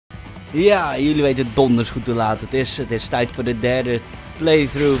Ja, jullie weten het donders goed te laat het is. Het is tijd voor de derde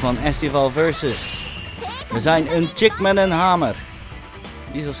playthrough van Estival versus. We zijn een chick met een hamer.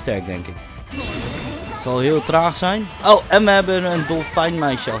 Die is wel sterk, denk ik. Het zal heel traag zijn. Oh, en we hebben een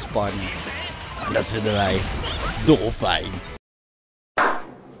dolfijnmeisje als partner. En dat vinden wij dolfijn.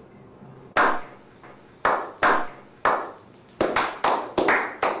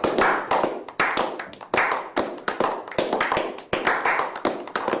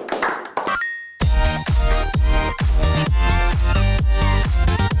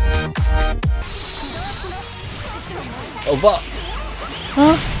 Oh, wat?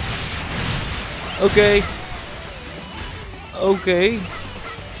 Huh? Oké. Oké.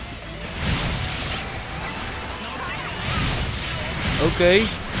 Oké.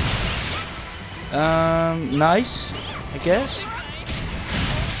 Nice, I guess.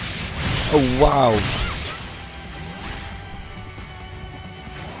 Oh, wow.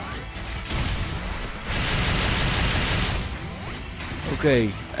 Oké.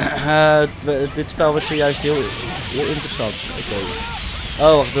 Dit spel wordt zojuist heel interessant. Oké.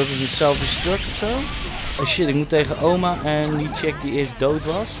 Oh, wacht, dat is een self-destruct of zo? Oh shit, ik moet tegen oma en die chick die eerst dood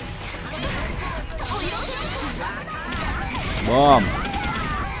was. Bam.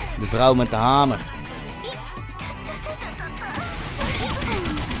 De vrouw met de hamer.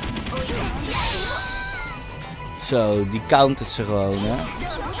 Zo, die countert ze gewoon, hè.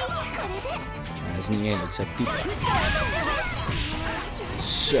 Ja, dat is niet eerlijk, zij piepen.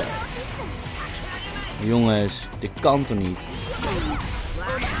 Zo. Jongens, dit kan toch niet?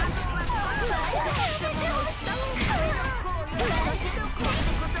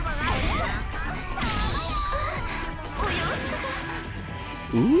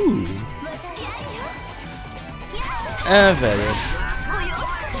 Oeh. En verder.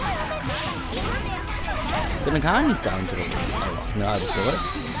 Kan ik haar niet counteren? Oh, nou, dat hoor.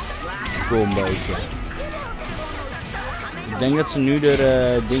 Combootje. Ik denk dat ze nu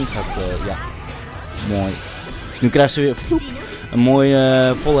de ding gaat. Ja. Mooi. Dus nu krijgt ze weer een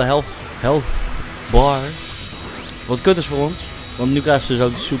mooie volle health bar. Wat kut is voor ons. Want nu krijgt ze dus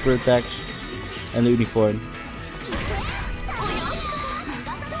ook de super attacks. En de uniform.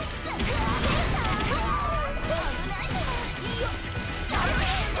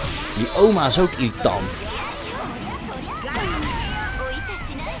 Die oma is ook irritant.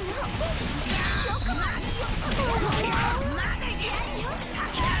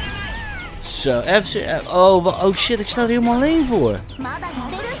 Zo, even... Oh shit, ik sta er helemaal alleen voor.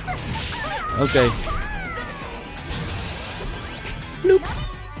 Oké. Bloep.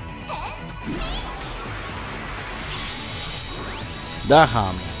 Daar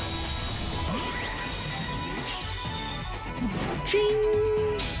gaan we.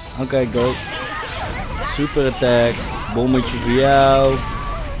 Oké, go. Super attack. Bommetje voor jou.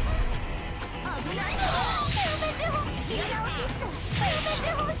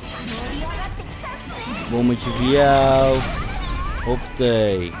 Bommetje voor jou.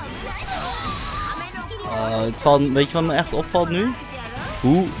 Hoppatee. Weet je wat me echt opvalt nu?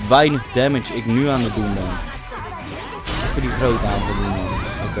 Hoe weinig damage ik nu aan het doen ben. Voor die grote aanval doen.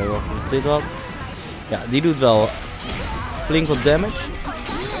 Oké, wacht. Doet dit wat? Ja, die doet wel flink wat damage.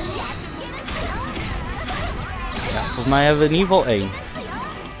 Ja, volgens mij hebben we in ieder geval 1.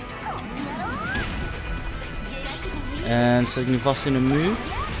 En zit ik nu vast in de muur?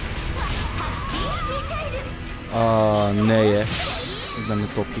 Oh nee hè. Ik ben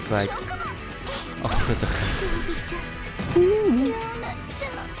mijn topje kwijt. Oh guttig.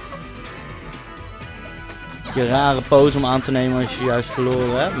 Een rare pose om aan te nemen als je juist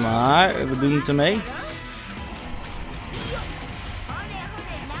verloren hebt. Maar we doen het ermee.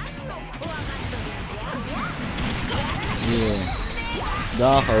 Yeah.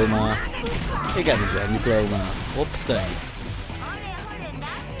 Dag oma. Ik heb een diploma. Hoppatee.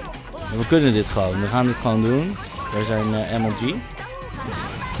 We kunnen dit gewoon. We gaan dit gewoon doen. Daar zijn MLG.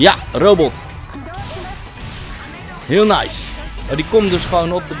 Ja, robot. Heel nice. Oh, die komt dus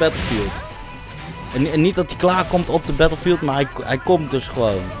gewoon op de battlefield. En niet dat hij klaar komt op de battlefield, maar hij komt dus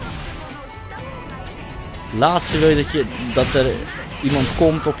gewoon. Het laatste wil je dat er iemand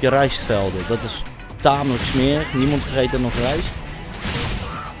komt op je rijstvelden. Dat is tamelijk smerig. Niemand vergeet er nog rijst.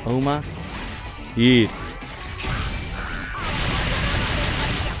 Oma. Hier.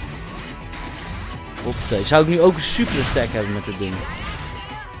 Hoppatee. Zou ik nu ook een super attack hebben met dit ding?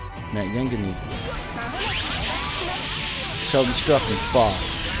 Nee, ik denk het niet. Self-destruct. Pa.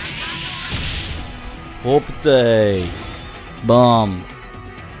 Hoppatee. Bam.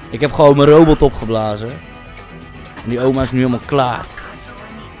 Ik heb gewoon mijn robot opgeblazen. En die oma is nu helemaal klaar.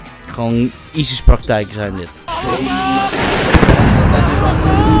 Gewoon ISIS praktijken zijn dit.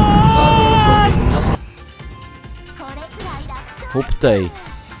 Hoppatee.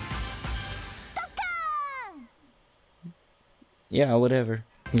 Ja, whatever.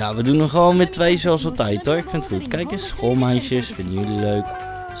 Nou, we doen er gewoon met 2 zoals altijd hoor. Ik vind het goed. Kijk eens, schoolmeisjes. Vinden jullie leuk?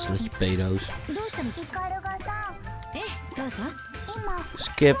 Stelletje pedo's.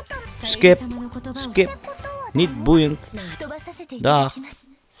 Skip. Skip. Skip. Niet boeiend. Dag.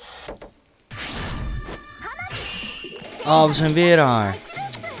 Oh, we zijn weer haar.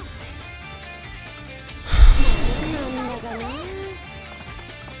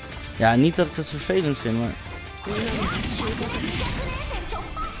 Ja, niet dat ik het vervelend vind, maar...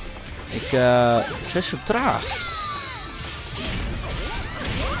 Ze is zo traag.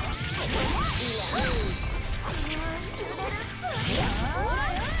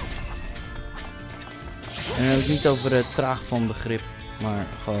 En dan heb ik niet over het traag van begrip, maar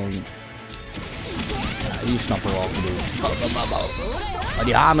gewoon... Ja, die snappen we wel bedoel. Maar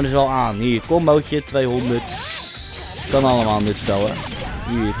die hamer is wel aan. Hier, combootje, 200. Kan allemaal in dit spel, hè.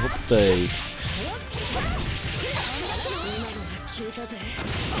 Hier, hoppatee.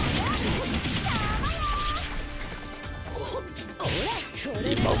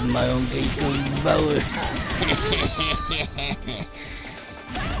 Je mag mij een beetje bouwen.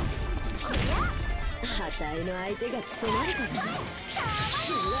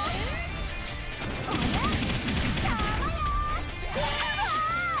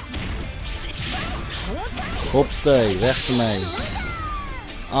 Hoppatee, weg ermee.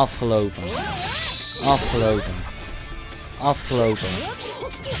 Afgelopen. Afgelopen. Afgelopen.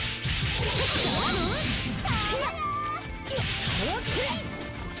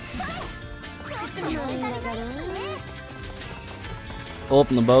 Op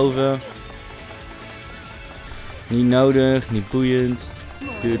naar boven. Niet nodig, niet boeiend.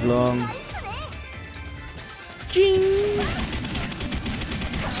 Duurt lang. Tjing.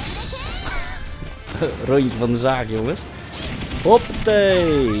 Rondje van de zaak, jongens.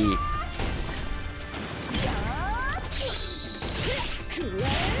 Hoppatee.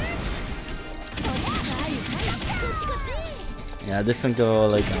 Ja, dit vind ik er wel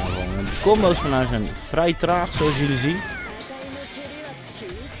leuk aan. Want de combo's van haar zijn vrij traag, zoals jullie zien.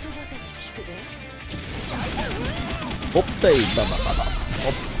 Hoppatee.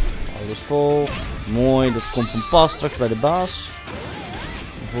 Hop. Alles vol. Mooi, dat komt van pas straks bij de baas.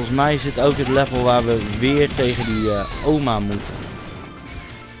 En volgens mij zit ook het level waar we weer tegen die oma moeten.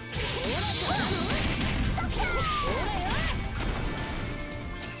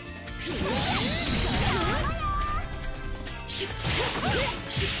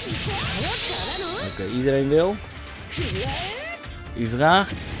 Oké, iedereen wil. U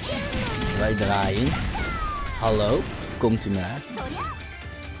vraagt. Wij draaien. Hallo, komt u maar.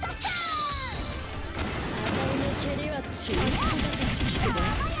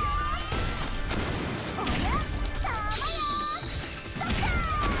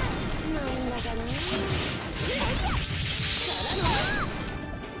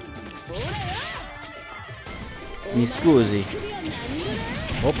 Mi scusi.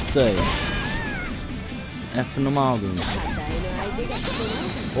 Hoppatee. Even normaal doen.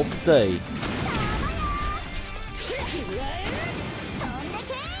 Hoppatee.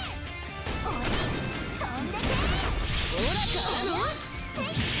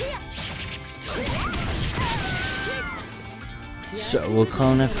 Zo, wil ik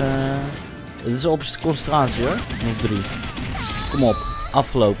gewoon even... Het is op concentratie hoor. Nog 3. Kom op.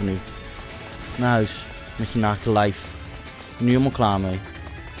 Afgelopen nu. Naar huis. Met je naakte lijf. Nu helemaal klaar mee.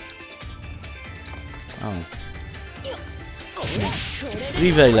 Oh. Ja.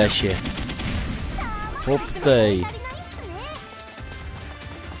 Privélesje. Hoppatee.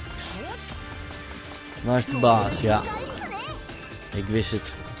 Waar is de baas? Ja. Ik wist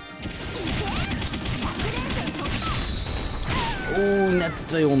het. Oeh, net de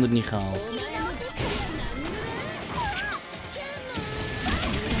 200 niet gehaald.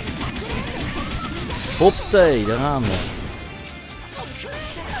 Hoppatee, daar gaan we.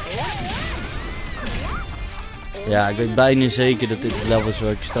 Ja, ik weet bijna zeker dat dit het level is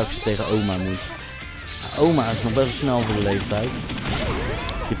waar ik straks tegen oma moet. Oma is nog best wel snel voor de leeftijd.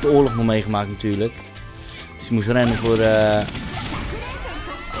 Ik heb de oorlog nog meegemaakt natuurlijk. Dus ik moest rennen voor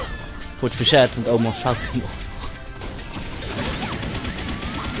het verzet, want oma was fout in de oorlog.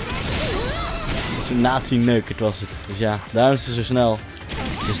 Dat is een nazi-neukert was het. Dus ja, daarom is ze zo snel.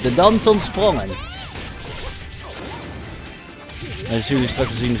 Dus de dans ontsprongen. En dan zullen jullie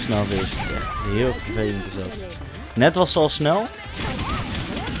straks zien hoe snel het is. Echt heel vervelend is dat. Net was ze al snel.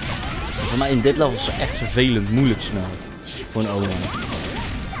 Voor mij in dit level is ze echt vervelend moeilijk snel. Voor een oma.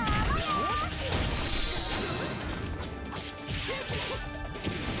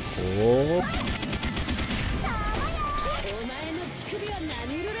 Hop.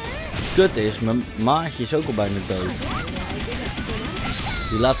 Kut is, mijn maatje is ook al bijna dood.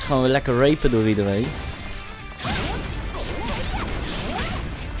 Die laat ze gewoon weer lekker rapen door iedereen.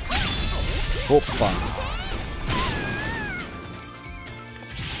 Hoppa.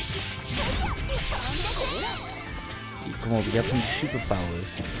 Kom op, je hebt die superpowers.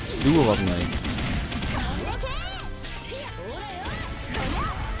 Doe er wat mee.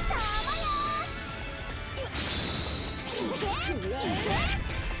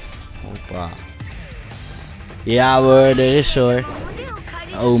 Hoppa. Ja hoor, er is hoor.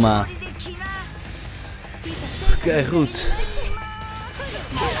 Oma. Oké, goed.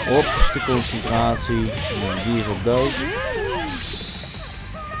 Op, de concentratie. Ja, die is al dood.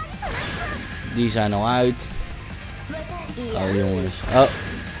 Die zijn al uit. Oh jongens. Oh.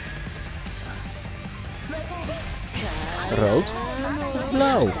 Rood.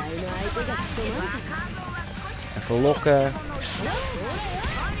 Blauw. Even lokken.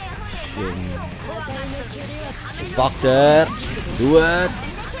 Shit. Pak er. Doe het.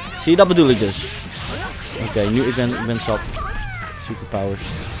 Zie je, dat bedoel ik dus. Oké, nu ik ben zat. Superpowers.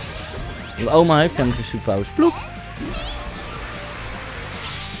 Mijn oma heeft kennis van superpowers. Vloep.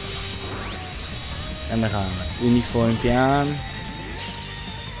 En dan gaan we. Uniformpje aan.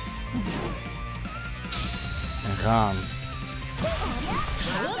 En gaan.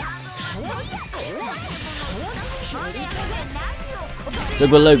 Het is ook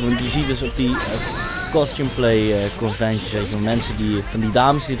wel leuk, want je ziet dus op die costume play conventions, weet je, mensen die, van die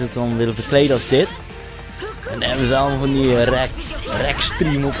dames die het dan willen verkleden als dit. En dan hebben ze allemaal van die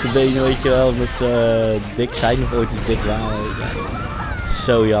rekstream op de benen, weet je wel, omdat ze dik zijn nog ooit eens dik waren.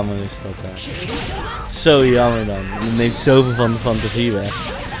 Zo jammer is dat. Zo jammer dan. Het neemt zoveel van de fantasie weg.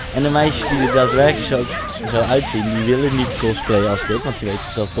 En de meisjes die er daadwerkelijk zo uitzien, die willen niet cosplayen als dit, want die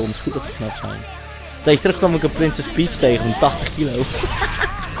weten zelf donders goed dat ze knap zijn. Een tijdje terug kwam ik een Princess Peach tegen van 80 kilo.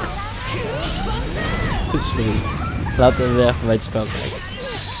 Sorry. Laten we weer even bij het spel kijken.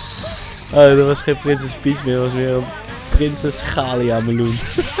 Oh, dat was geen Princess Peach meer, dat was weer een Prinses Galia meloen.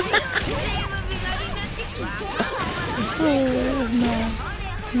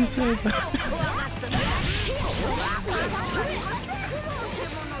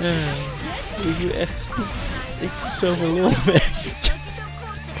 Ik doe echt... Ik doe zoveel lol weg.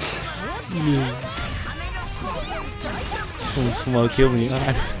 Soms vond ik ook heel niet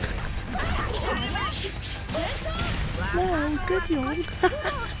aardig. Nou, kut jongen.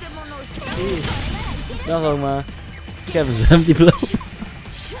 Dag oma. Ik heb een zwemdiploma.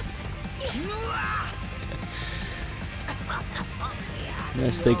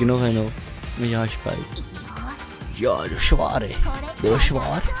 Ja, steek er nog een op. Met je hartjepijp. Ja, dat is zwaar hè. Dat is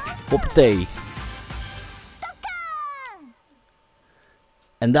zwaar. Hoppatee.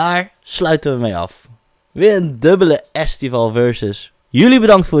 En daar sluiten we mee af. Weer een dubbele Estival versus. Jullie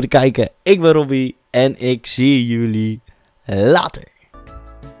bedankt voor het kijken. Ik ben Robbie. En ik zie jullie later.